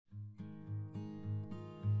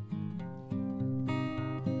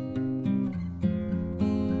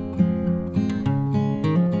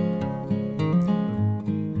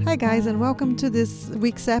Hi guys, and welcome to this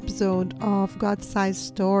week's episode of God-Sized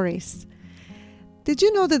Stories. Did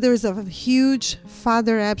you know that there is a huge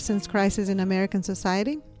father absence crisis in American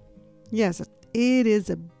society? Yes, it is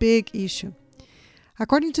a big issue.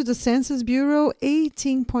 According to the Census Bureau,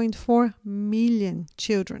 18.4 million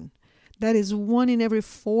children, that is 1 in every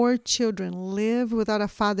 4 children, live without a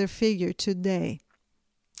father figure today.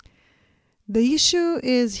 The issue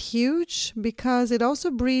is huge because it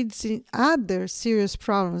also breeds in other serious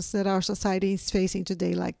problems that our society is facing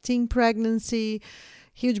today, like teen pregnancy,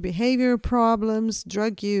 huge behavior problems,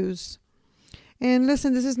 drug use. And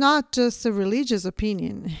listen, this is not just a religious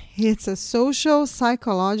opinion. It's a social,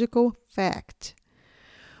 psychological fact.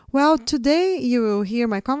 Well, today you will hear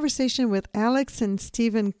my conversation with Alex and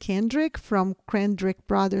Stephen Kendrick from Kendrick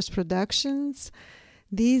Brothers Productions.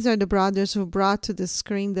 These are the brothers who brought to the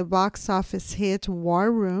screen the box office hit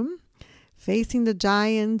War Room, Facing the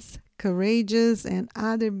Giants, Courageous, and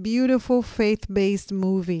other beautiful faith-based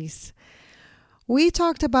movies. We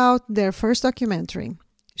talked about their first documentary,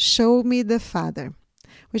 Show Me the Father,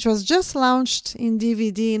 which was just launched in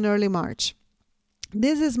DVD in early March.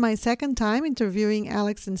 This is my second time interviewing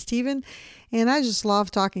Alex and Stephen, and I just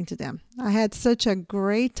love talking to them. I had such a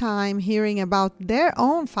great time hearing about their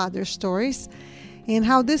own father stories and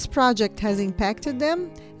how this project has impacted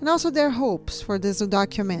them, and also their hopes for this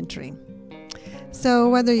documentary. So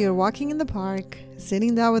whether you're walking in the park,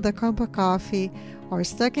 sitting down with a cup of coffee, or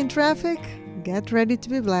stuck in traffic, get ready to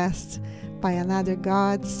be blessed by another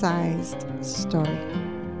God-sized story.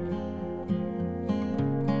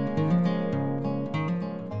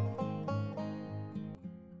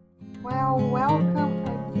 Well, welcome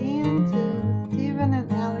again to Stephen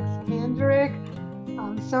and Alex Kendrick.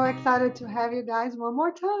 I'm so excited to have you guys one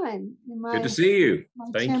more time. Good to see you.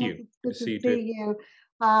 Thank you. It's good to see you.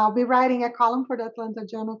 I'll be writing a column for the Atlanta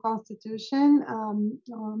Journal-Constitution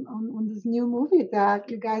on this new movie that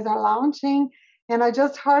you guys are launching. And I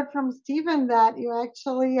just heard from Stephen that you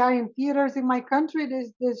actually are in theaters in my country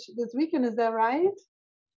this weekend. Is that right?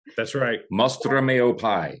 That's right. Mostra meu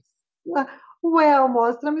pai. Well,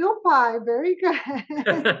 mostra meu pai. Very good.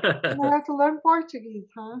 I have to learn Portuguese,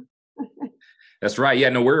 huh? That's right. Yeah,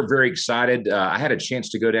 no, we're very excited. I had a chance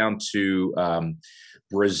to go down to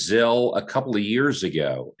Brazil a couple of years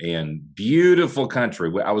ago, and beautiful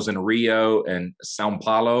country. I was in Rio and Sao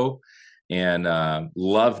Paulo and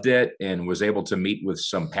loved it, and was able to meet with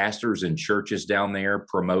some pastors and churches down there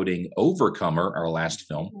promoting Overcomer, our last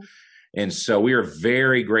film. And so we are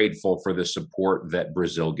very grateful for the support that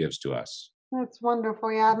Brazil gives to us. That's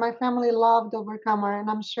wonderful. Yeah, my family loved Overcomer, and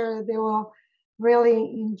I'm sure they will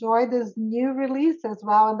really enjoy this new release as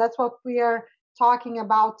well. And that's what we are talking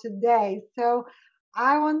about today. So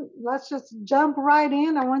let's just jump right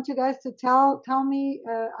in. I want you guys to tell me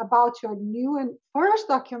about your new and first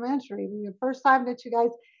documentary, the first time that you guys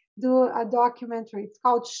do a documentary. It's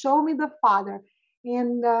called Show Me the Father.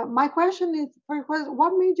 And my question is,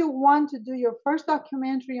 what made you want to do your first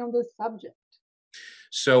documentary on this subject?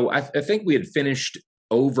 So I think we had finished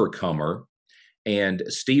Overcomer, and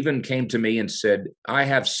Stephen came to me and said, I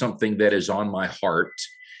have something that is on my heart.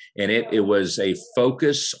 And it was a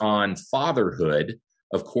focus on fatherhood.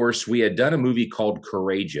 Of course, we had done a movie called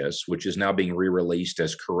Courageous, which is now being re-released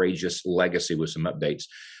as Courageous Legacy with some updates.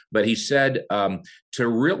 But he said to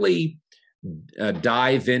really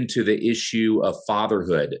dive into the issue of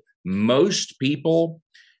fatherhood. Most people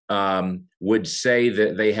would say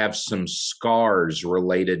that they have some scars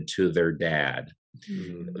related to their dad.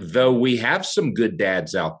 Though we have some good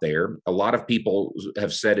dads out there, a lot of people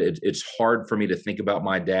have said it's hard for me to think about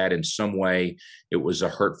my dad. In some way, it was a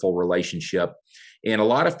hurtful relationship. And a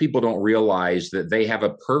lot of people don't realize that they have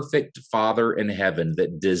a perfect father in heaven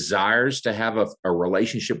that desires to have a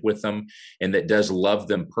relationship with them and that does love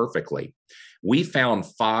them perfectly. We found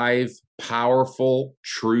 5 powerful,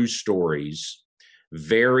 true stories,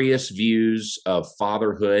 various views of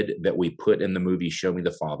fatherhood that we put in the movie Show Me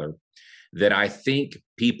the Father, that I think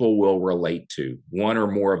people will relate to, one or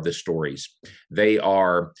more of the stories. They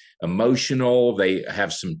are emotional. They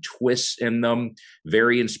have some twists in them,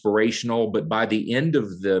 very inspirational. But by the end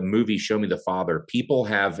of the movie, Show Me the Father, people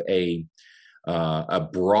have a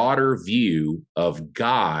broader view of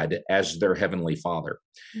God as their heavenly Father.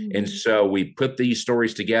 Mm-hmm. And so we put these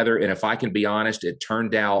stories together. And if I can be honest, it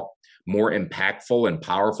turned out more impactful and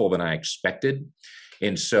powerful than I expected.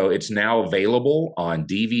 And so it's now available on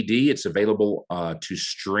DVD. It's available to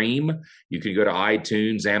stream. You can go to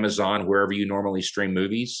iTunes, Amazon, wherever you normally stream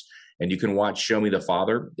movies, and you can watch Show Me the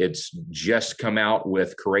Father. It's just come out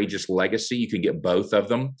with Courageous Legacy. You can get both of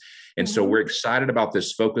them. And so we're excited about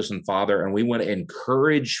this focus on father, and we want to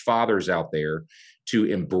encourage fathers out there to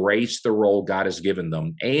embrace the role God has given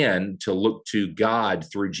them and to look to God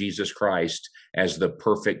through Jesus Christ as the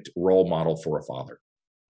perfect role model for a father.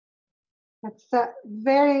 That's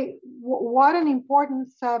what an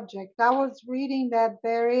important subject. I was reading that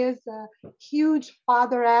there is a huge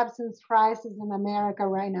father absence crisis in America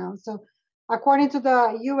right now. So, according to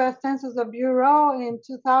the U.S. Census Bureau in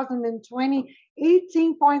 2020,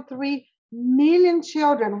 18.3 million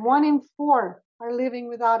children, 1 in 4, are living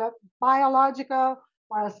without a biological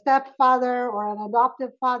or a stepfather or an adoptive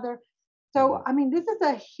father. So, I mean, this is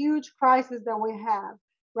a huge crisis that we have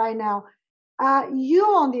right now. You,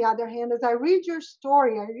 on the other hand, as I read your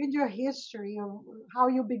story, I read your history of how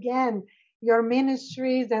you began your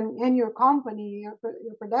ministries and your company,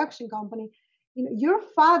 your production company. You know, your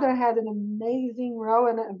father had an amazing role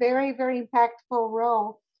and a very, very impactful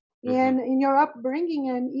role in your upbringing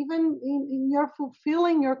and even in your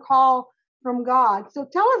fulfilling your call from God. So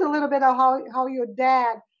tell us a little bit of how your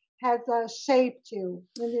dad has shaped you.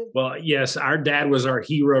 Well, yes, our dad was our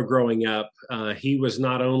hero growing up. He was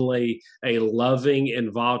not only a loving,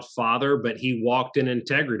 involved father, but he walked in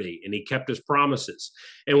integrity and he kept his promises.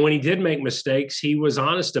 And when he did make mistakes, he was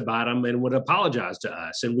honest about them and would apologize to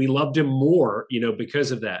us. And we loved him more,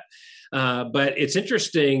 because of that. But it's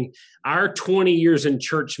interesting, our 20 years in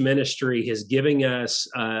church ministry has given us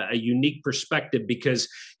a unique perspective because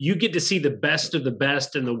you get to see the best of the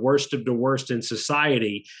best and the worst of the worst in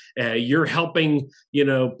society. You're helping,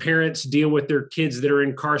 parents deal with their kids that are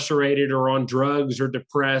incarcerated or on drugs or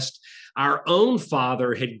depressed. Our own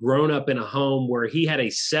father had grown up in a home where he had a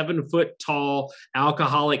 7-foot-tall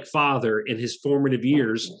alcoholic father in his formative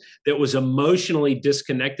years that was emotionally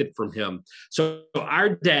disconnected from him. So our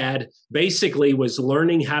dad basically was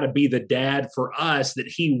learning how to be the dad for us that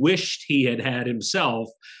he wished he had had himself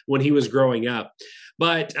when he was growing up.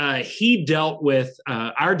 But our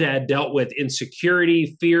dad dealt with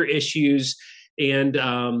insecurity, fear issues, and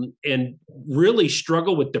really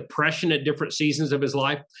struggled with depression at different seasons of his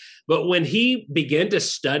life. But when he began to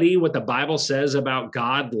study what the Bible says about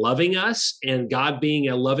God loving us and God being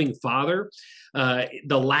a loving father,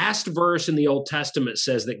 the last verse in the Old Testament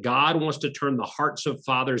says that God wants to turn the hearts of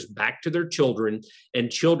fathers back to their children and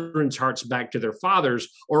children's hearts back to their fathers,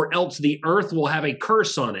 or else the earth will have a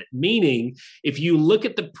curse on it. Meaning, if you look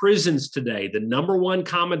at the prisons today, the number one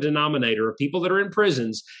common denominator of people that are in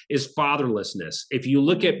prisons is fatherlessness. If you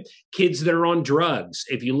look at kids that are on drugs,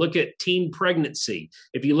 if you look at teen pregnancy,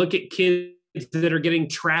 if you look at kids that are getting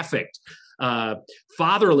trafficked,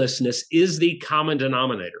 fatherlessness is the common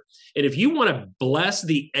denominator. And if you want to bless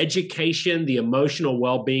the education, the emotional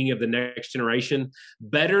well-being of the next generation,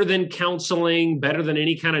 better than counseling, better than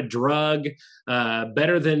any kind of drug,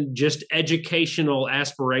 better than just educational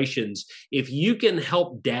aspirations, if you can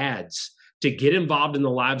help dads to get involved in the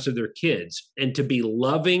lives of their kids and to be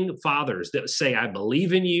loving fathers that say, I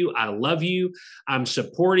believe in you, I love you, I'm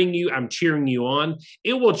supporting you, I'm cheering you on,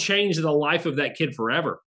 it will change the life of that kid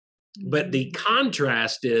forever. But the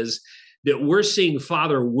contrast is that we're seeing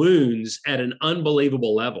father wounds at an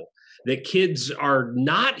unbelievable level, that kids are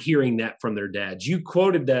not hearing that from their dads. You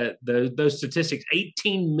quoted those statistics,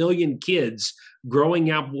 18 million kids growing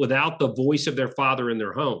up without the voice of their father in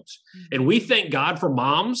their homes. And we thank God for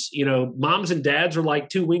moms. Moms and dads are like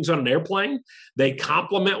two wings on an airplane. They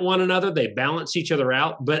complement one another. They balance each other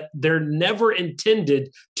out, but they're never intended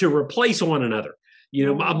to replace one another.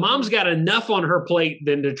 A mom's got enough on her plate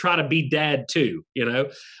than to try to be dad too,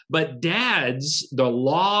 But dads, the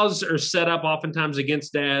laws are set up oftentimes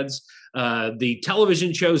against dads. The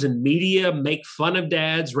television shows and media make fun of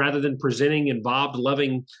dads rather than presenting involved,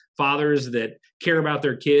 loving fathers that care about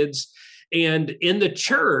their kids. And in the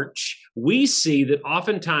church, we see that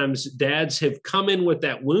oftentimes dads have come in with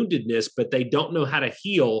that woundedness, but they don't know how to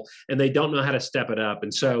heal and they don't know how to step it up.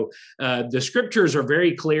 And so the scriptures are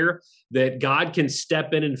very clear that God can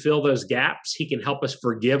step in and fill those gaps. He can help us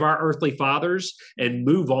forgive our earthly fathers and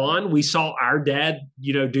move on. We saw our dad,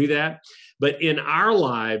 do that. But in our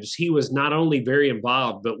lives, he was not only very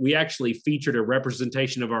involved, but we actually featured a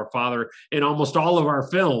representation of our father in almost all of our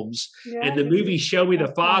films. Yeah. And the movie Show Me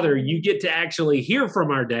the Father, you get to actually hear from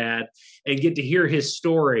our dad and get to hear his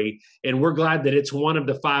story. And we're glad that it's one of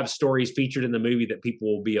the 5 stories featured in the movie that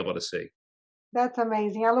people will be able to see. That's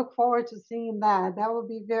amazing. I look forward to seeing that. That will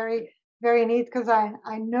be very, very neat because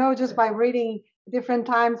I know just by reading different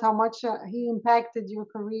times how much he impacted your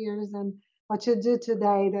careers and what you do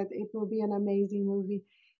today, that it will be an amazing movie.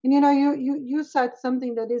 And you said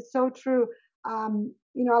something that is so true. A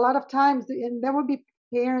lot of times, and there will be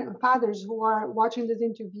fathers who are watching this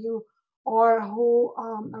interview or who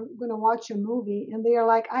are going to watch a movie, and they are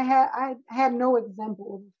like, I had no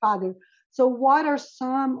example of a father So what are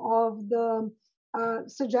some of the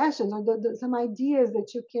suggestions or some ideas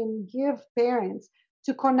that you can give parents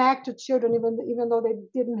to connect to children, even though they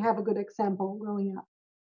didn't have a good example growing up?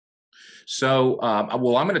 So,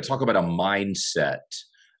 well, I'm going to talk about a mindset,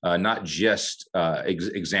 not just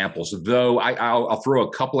examples, though I'll throw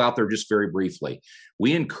a couple out there just very briefly.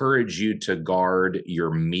 We encourage you to guard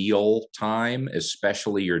your meal time,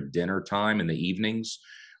 especially your dinner time in the evenings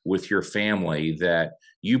with your family, that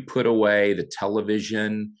you put away the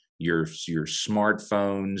television, your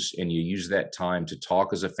smartphones, and you use that time to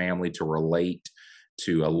talk as a family, to relate,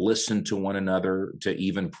 to listen to one another, to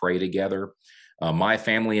even pray together. My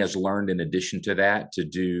family has learned, in addition to that, to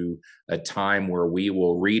do a time where we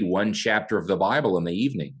will read one chapter of the Bible in the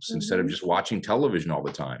evenings instead of just watching television all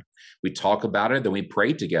the time. We talk about it, then we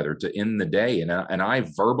pray together to end the day. And I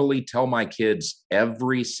verbally tell my kids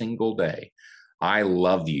every single day, I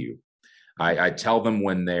love you. I tell them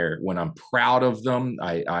when I'm proud of them.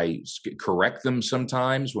 I correct them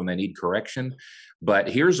sometimes when they need correction. But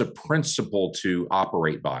here's a principle to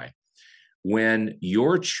operate by. When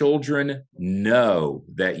your children know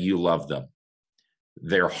that you love them,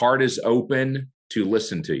 their heart is open to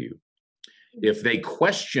listen to you. If they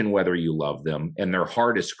question whether you love them and their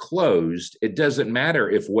heart is closed, it doesn't matter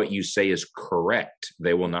if what you say is correct,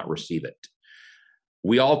 they will not receive it.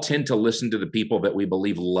 We all tend to listen to the people that we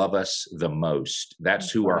believe love us the most. That's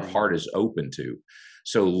who our heart is open to.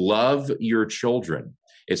 So love your children.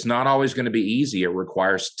 It's not always going to be easy. It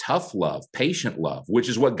requires tough love, patient love, which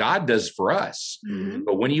is what God does for us. Mm-hmm.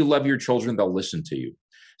 But when you love your children, they'll listen to you.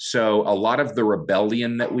 So a lot of the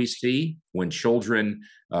rebellion that we see when children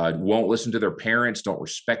won't listen to their parents, don't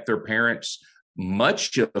respect their parents,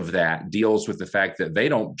 much of that deals with the fact that they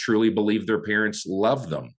don't truly believe their parents love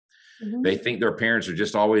them. Mm-hmm. They think their parents are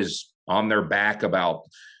just always on their back about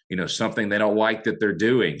something they don't like that they're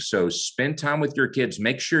doing. So spend time with your kids.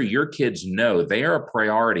 Make sure your kids know they are a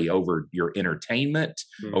priority over your entertainment,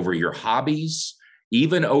 over your hobbies,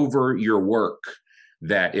 even over your work.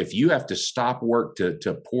 That if you have to stop work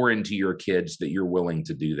to pour into your kids, that you're willing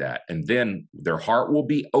to do that. And then their heart will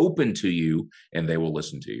be open to you and they will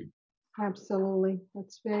listen to you. Absolutely.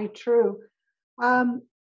 That's very true.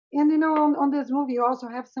 And, on this movie, you also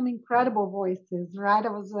have some incredible voices, right? I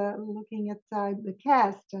was looking at the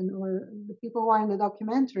cast or the people who are in the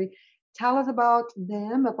documentary. Tell us about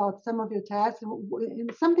them, about some of your tasks,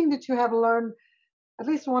 and something that you have learned, at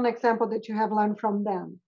least one example that you have learned from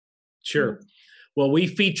them. Sure. Well, we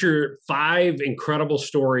feature 5 incredible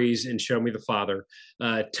stories in Show Me the Father.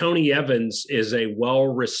 Tony Evans is a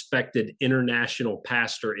well-respected international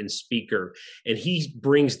pastor and speaker, and he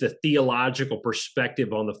brings the theological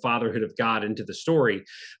perspective on the fatherhood of God into the story.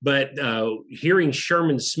 But hearing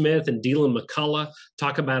Sherman Smith and Dylan McCullough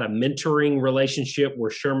talk about a mentoring relationship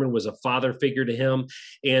where Sherman was a father figure to him,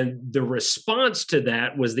 and the response to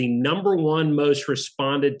that was the #1 most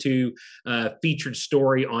responded to featured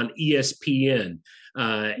story on ESPN.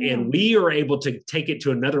 And we are able to take it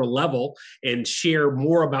to another level and share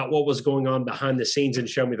more about what was going on behind the scenes in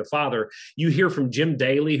Show Me the Father. You hear from Jim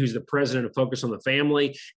Daly, who's the president of Focus on the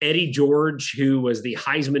Family, Eddie George, who was the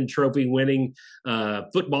Heisman Trophy winning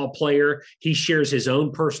football player. He shares his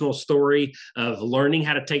own personal story of learning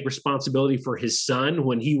how to take responsibility for his son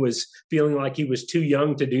when he was feeling like he was too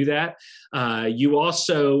young to do that. You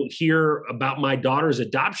also hear about my daughter's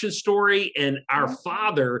adoption story, and our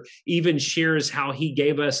father even shares how he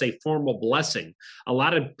gave us a formal blessing. A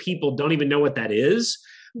lot of people don't even know what that is,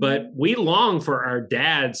 but we long for our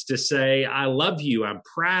dads to say, I love you, I'm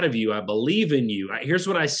proud of you, I believe in you. Here's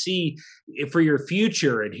what I see for your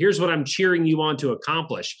future, and here's what I'm cheering you on to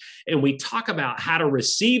accomplish. And we talk about how to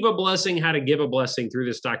receive a blessing, how to give a blessing through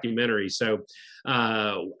this documentary. So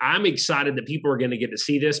I'm excited that people are going to get to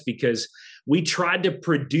see this because we tried to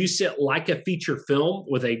produce it like a feature film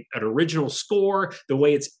with an original score. The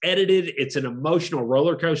way it's edited, it's an emotional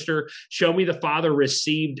roller coaster. Show Me the Father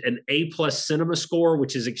received an A+ cinema score,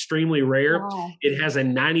 which is extremely rare. Wow. It has a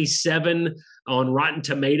 97 on Rotten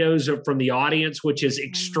Tomatoes from the audience, which is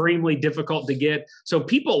extremely difficult to get. So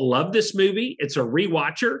people love this movie. It's a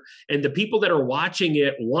rewatcher, and the people that are watching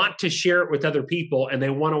it want to share it with other people, and they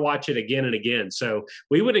want to watch it again and again. So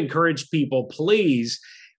we would encourage people, please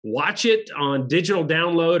watch it on digital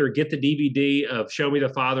download or get the DVD of Show Me the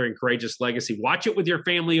Father and Courageous Legacy. Watch it with your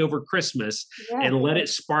family over Christmas and let it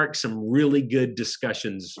spark some really good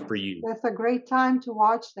discussions for you. That's a great time to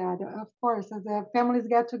watch that. Of course, as the families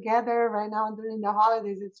get together right now during the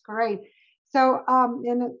holidays, it's great. So,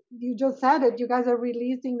 and you just said it, you guys are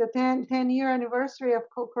releasing the 10-year anniversary of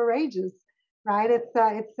Courageous, right? It's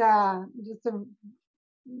just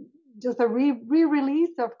just a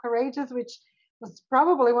re-release of Courageous, which was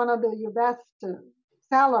probably one of your best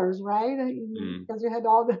sellers, right? Because you had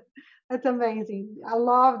all the. That's amazing. I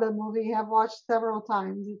love the movie. I've watched several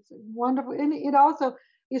times. It's wonderful, and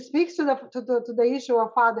it speaks to the issue of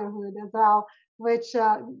fatherhood as well, which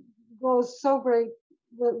goes so great,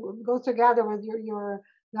 goes together with your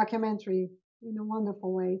documentary in a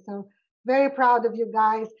wonderful way. So very proud of you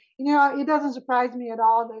guys. It doesn't surprise me at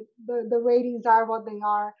all that the ratings are what they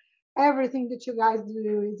are. Everything that you guys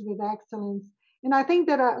do is with excellence. And I think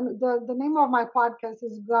that the name of my podcast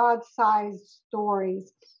is God-Sized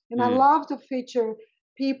Stories. And I love to feature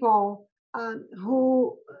people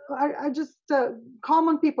who are just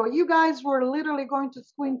common people. You guys were literally going to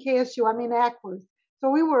school in KSU. I'm in Akron. So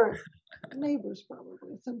we were neighbors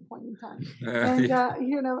probably at some point in time. And,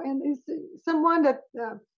 and it's someone that,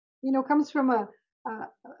 comes from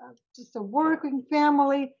just a working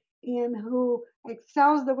family and who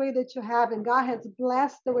excels the way that you have. And God has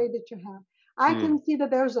blessed the way that you have. I can see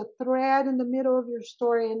that there's a thread in the middle of your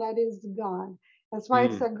story, and that is God. That's why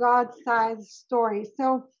it's a God-sized story.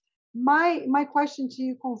 So my question to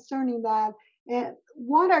you concerning that,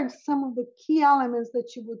 what are some of the key elements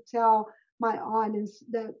that you would tell my audience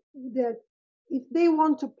that if they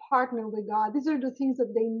want to partner with God, these are the things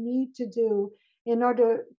that they need to do in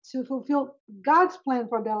order to fulfill God's plan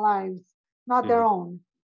for their lives, not their own?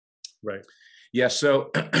 Right. Yeah,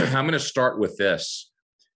 so I'm going to start with this.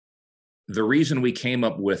 The reason we came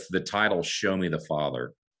up with the title, Show Me the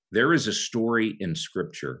Father, there is a story in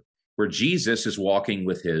Scripture where Jesus is walking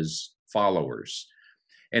with his followers.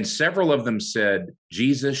 And several of them said,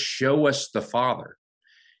 Jesus, show us the Father.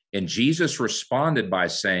 And Jesus responded by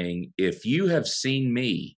saying, if you have seen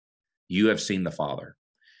me, you have seen the Father.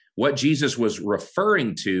 What Jesus was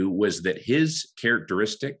referring to was that his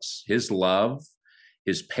characteristics, his love,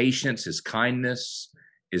 his patience, his kindness,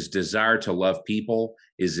 his desire to love people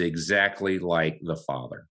is exactly like the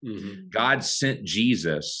Father. God sent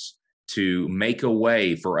Jesus to make a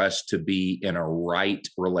way for us to be in a right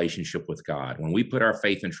relationship with God. When we put our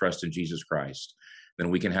faith and trust in Jesus Christ, then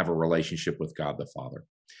we can have a relationship with God the Father.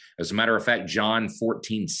 As a matter of fact, John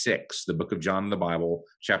 14:6, the book of John in the Bible,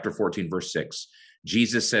 chapter 14, verse 6,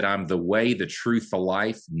 Jesus said, I'm the way, the truth, the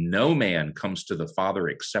life. No man comes to the Father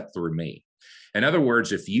except through me. In other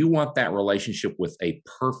words, if you want that relationship with a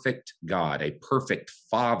perfect God, a perfect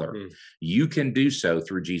Father, you can do so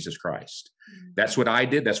through Jesus Christ. That's what I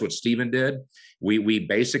did. That's what Stephen did. We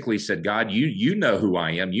basically said, God, you know who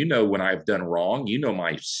I am. You know when I've done wrong. You know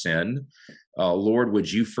my sin. Lord, would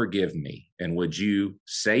you forgive me? And would you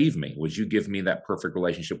save me? Would you give me that perfect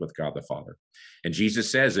relationship with God the Father? And Jesus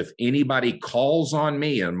says, if anybody calls on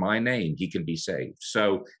me in my name, he can be saved.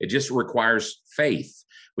 So it just requires faith,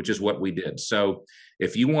 which is what we did. So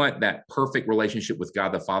if you want that perfect relationship with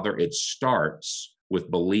God the Father, it starts with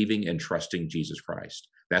believing and trusting Jesus Christ.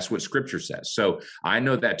 That's what Scripture says. So I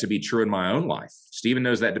know that to be true in my own life. Stephen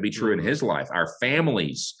knows that to be true in his life. Our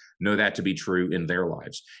families know that to be true in their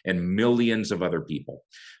lives, and millions of other people.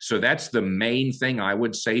 So that's the main thing I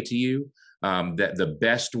would say to you, that the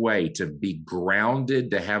best way to be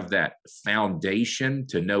grounded, to have that foundation,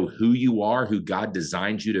 to know who you are, who God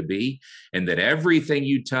designed you to be, and that everything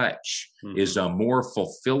you touch is a more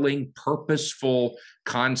fulfilling, purposeful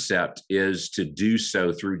concept, is to do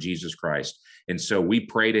so through Jesus Christ. And so we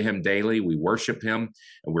pray to him daily. We worship him,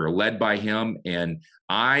 and we're led by him. And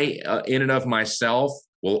I, in and of myself,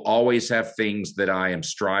 will always have things that I am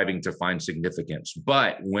striving to find significance.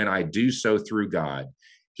 But when I do so through God,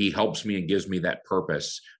 he helps me and gives me that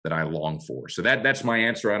purpose that I long for. So that's my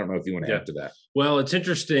answer. I don't know if you want to add to that. Well, it's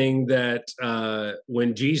interesting that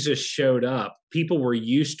when Jesus showed up, people were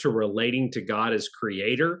used to relating to God as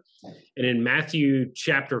creator. And in Matthew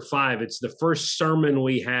chapter 5, it's the first sermon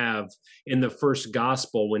we have in the first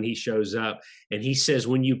gospel when he shows up. And he says,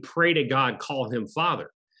 when you pray to God, call him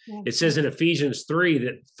Father. It says in Ephesians 3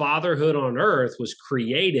 that fatherhood on earth was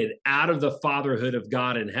created out of the fatherhood of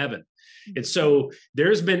God in heaven. And so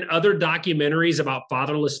there's been other documentaries about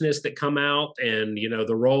fatherlessness that come out, and, you know,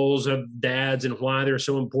 the roles of dads and why they're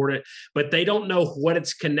so important, but they don't know what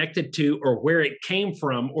it's connected to or where it came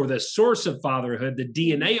from or the source of fatherhood, the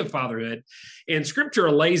DNA of fatherhood. And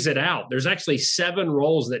Scripture lays it out. There's actually 7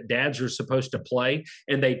 roles that dads are supposed to play,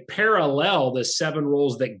 and they parallel the 7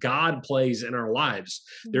 roles that God plays in our lives.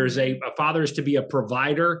 There's a father is to be a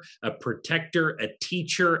provider, a protector, a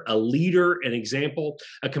teacher, a leader, an example,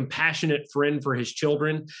 a compassionate friend for his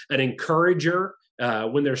children, an encourager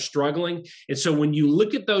when they're struggling. And so when you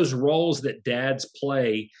look at those roles that dads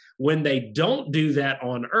play, when they don't do that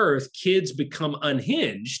on earth, kids become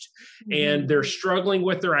unhinged and they're struggling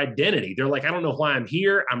with their identity. They're like, I don't know why I'm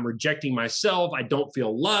here. I'm rejecting myself. I don't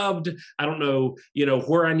feel loved. I don't know,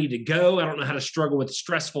 where I need to go. I don't know how to struggle with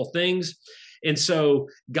stressful things. And so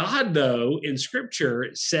God, though, in Scripture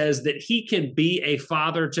says that he can be a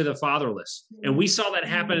father to the fatherless. And we saw that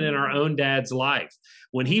happen in our own dad's life.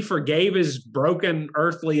 When he forgave his broken,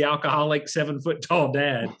 earthly, alcoholic, 7-foot-tall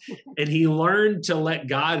dad, and he learned to let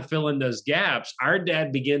God fill in those gaps, our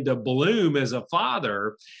dad began to bloom as a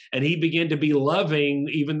father, and he began to be loving,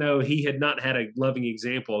 even though he had not had a loving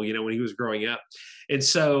example, when he was growing up. And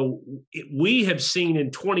so we have seen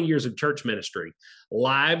in 20 years of church ministry,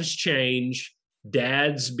 lives change,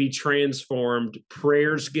 dads be transformed,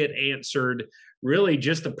 prayers get answered, really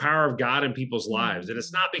just the power of God in people's lives. And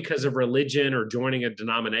it's not because of religion or joining a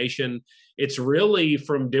denomination. It's really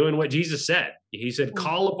from doing what Jesus said. He said,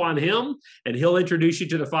 call upon him and he'll introduce you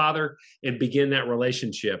to the Father and begin that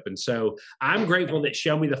relationship. And so I'm grateful that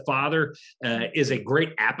Show Me the Father is a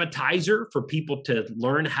great appetizer for people to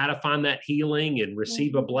learn how to find that healing and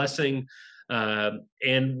receive a blessing.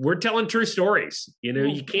 And we're telling true stories.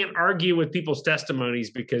 You can't argue with people's testimonies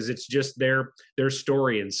because it's just their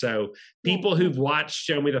story. And so people who've watched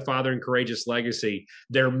Show Me the Father and Courageous Legacy,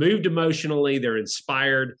 they're moved emotionally, they're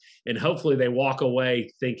inspired, and hopefully they walk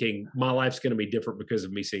away thinking my life's going to be different because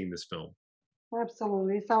of me seeing this film.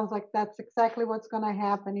 Absolutely. It sounds like that's exactly what's going to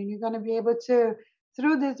happen. And you're going to be able to,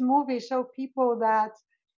 through this movie, show people that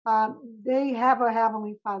they have a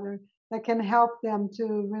Heavenly Father that can help them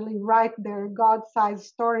to really write their God-sized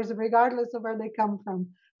stories, regardless of where they come from.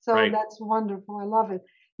 So That's wonderful. I love it.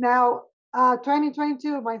 Now,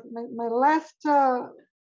 2022, my last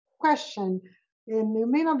question, and you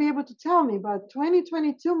may not be able to tell me, but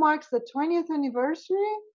 2022 marks the 20th anniversary,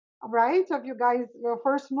 right, of your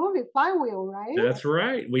first movie, Flywheel, right? That's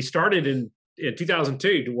right. We started in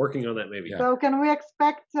 2002 working on that movie. So can we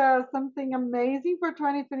expect something amazing for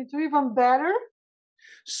 2022, even better?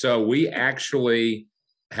 So we actually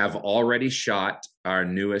have already shot our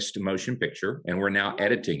newest motion picture, and we're now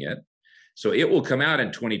editing it. So it will come out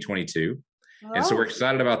in 2022. And so we're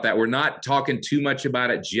excited about that. We're not talking too much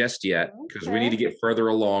about it just yet because we need to get further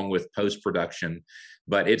along with post-production.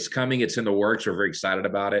 But it's coming. It's in the works. We're very excited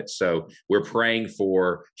about it. So we're praying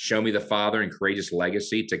for Show Me the Father and Courageous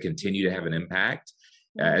Legacy to continue to have an impact.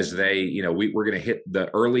 As they, we're going to hit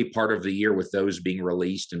the early part of the year with those being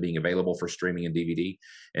released and being available for streaming and DVD.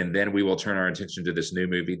 And then we will turn our attention to this new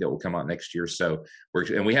movie that will come out next year. So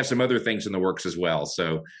we have some other things in the works as well.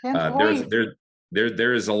 So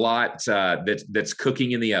there is a lot that's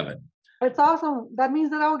cooking in the oven. It's awesome. That means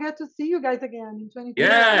that I'll get to see you guys again in 2022.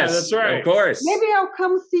 Yes, that's right. Of course. Maybe I'll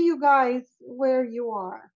come see you guys where you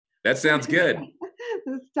are. That sounds good.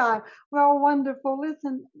 This time. Well, wonderful.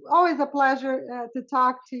 Listen, always a pleasure to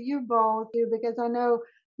talk to you both, because I know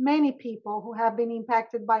many people who have been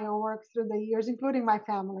impacted by your work through the years, including my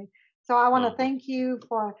family. So I want to thank you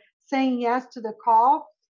for saying yes to the call.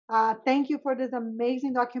 Thank you for this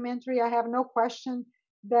amazing documentary. I have no question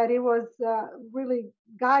that it was really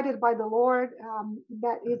guided by the Lord.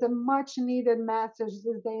 That is a much needed message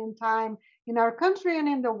this day and time in our country and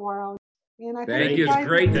in the world. And I thank you. It's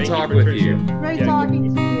great to talk with you. Great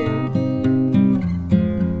talking to you.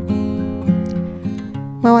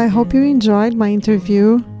 Well, I hope you enjoyed my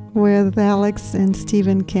interview with Alex and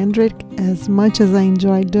Stephen Kendrick as much as I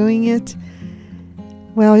enjoyed doing it.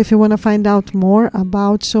 Well, if you want to find out more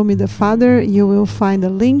about Show Me the Father, you will find a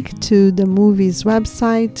link to the movie's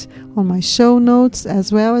website on my show notes,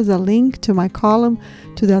 as well as a link to my column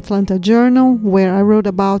to the Atlanta Journal, where I wrote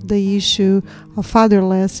about the issue of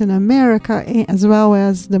fatherless in America, as well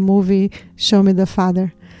as the movie Show Me the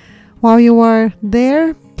Father. While you are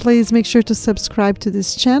there, please make sure to subscribe to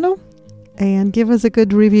this channel and give us a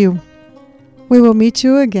good review. We will meet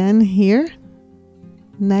you again here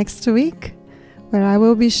next week, where I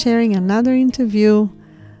will be sharing another interview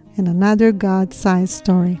and another God-sized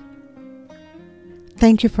story.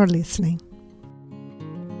 Thank you for listening.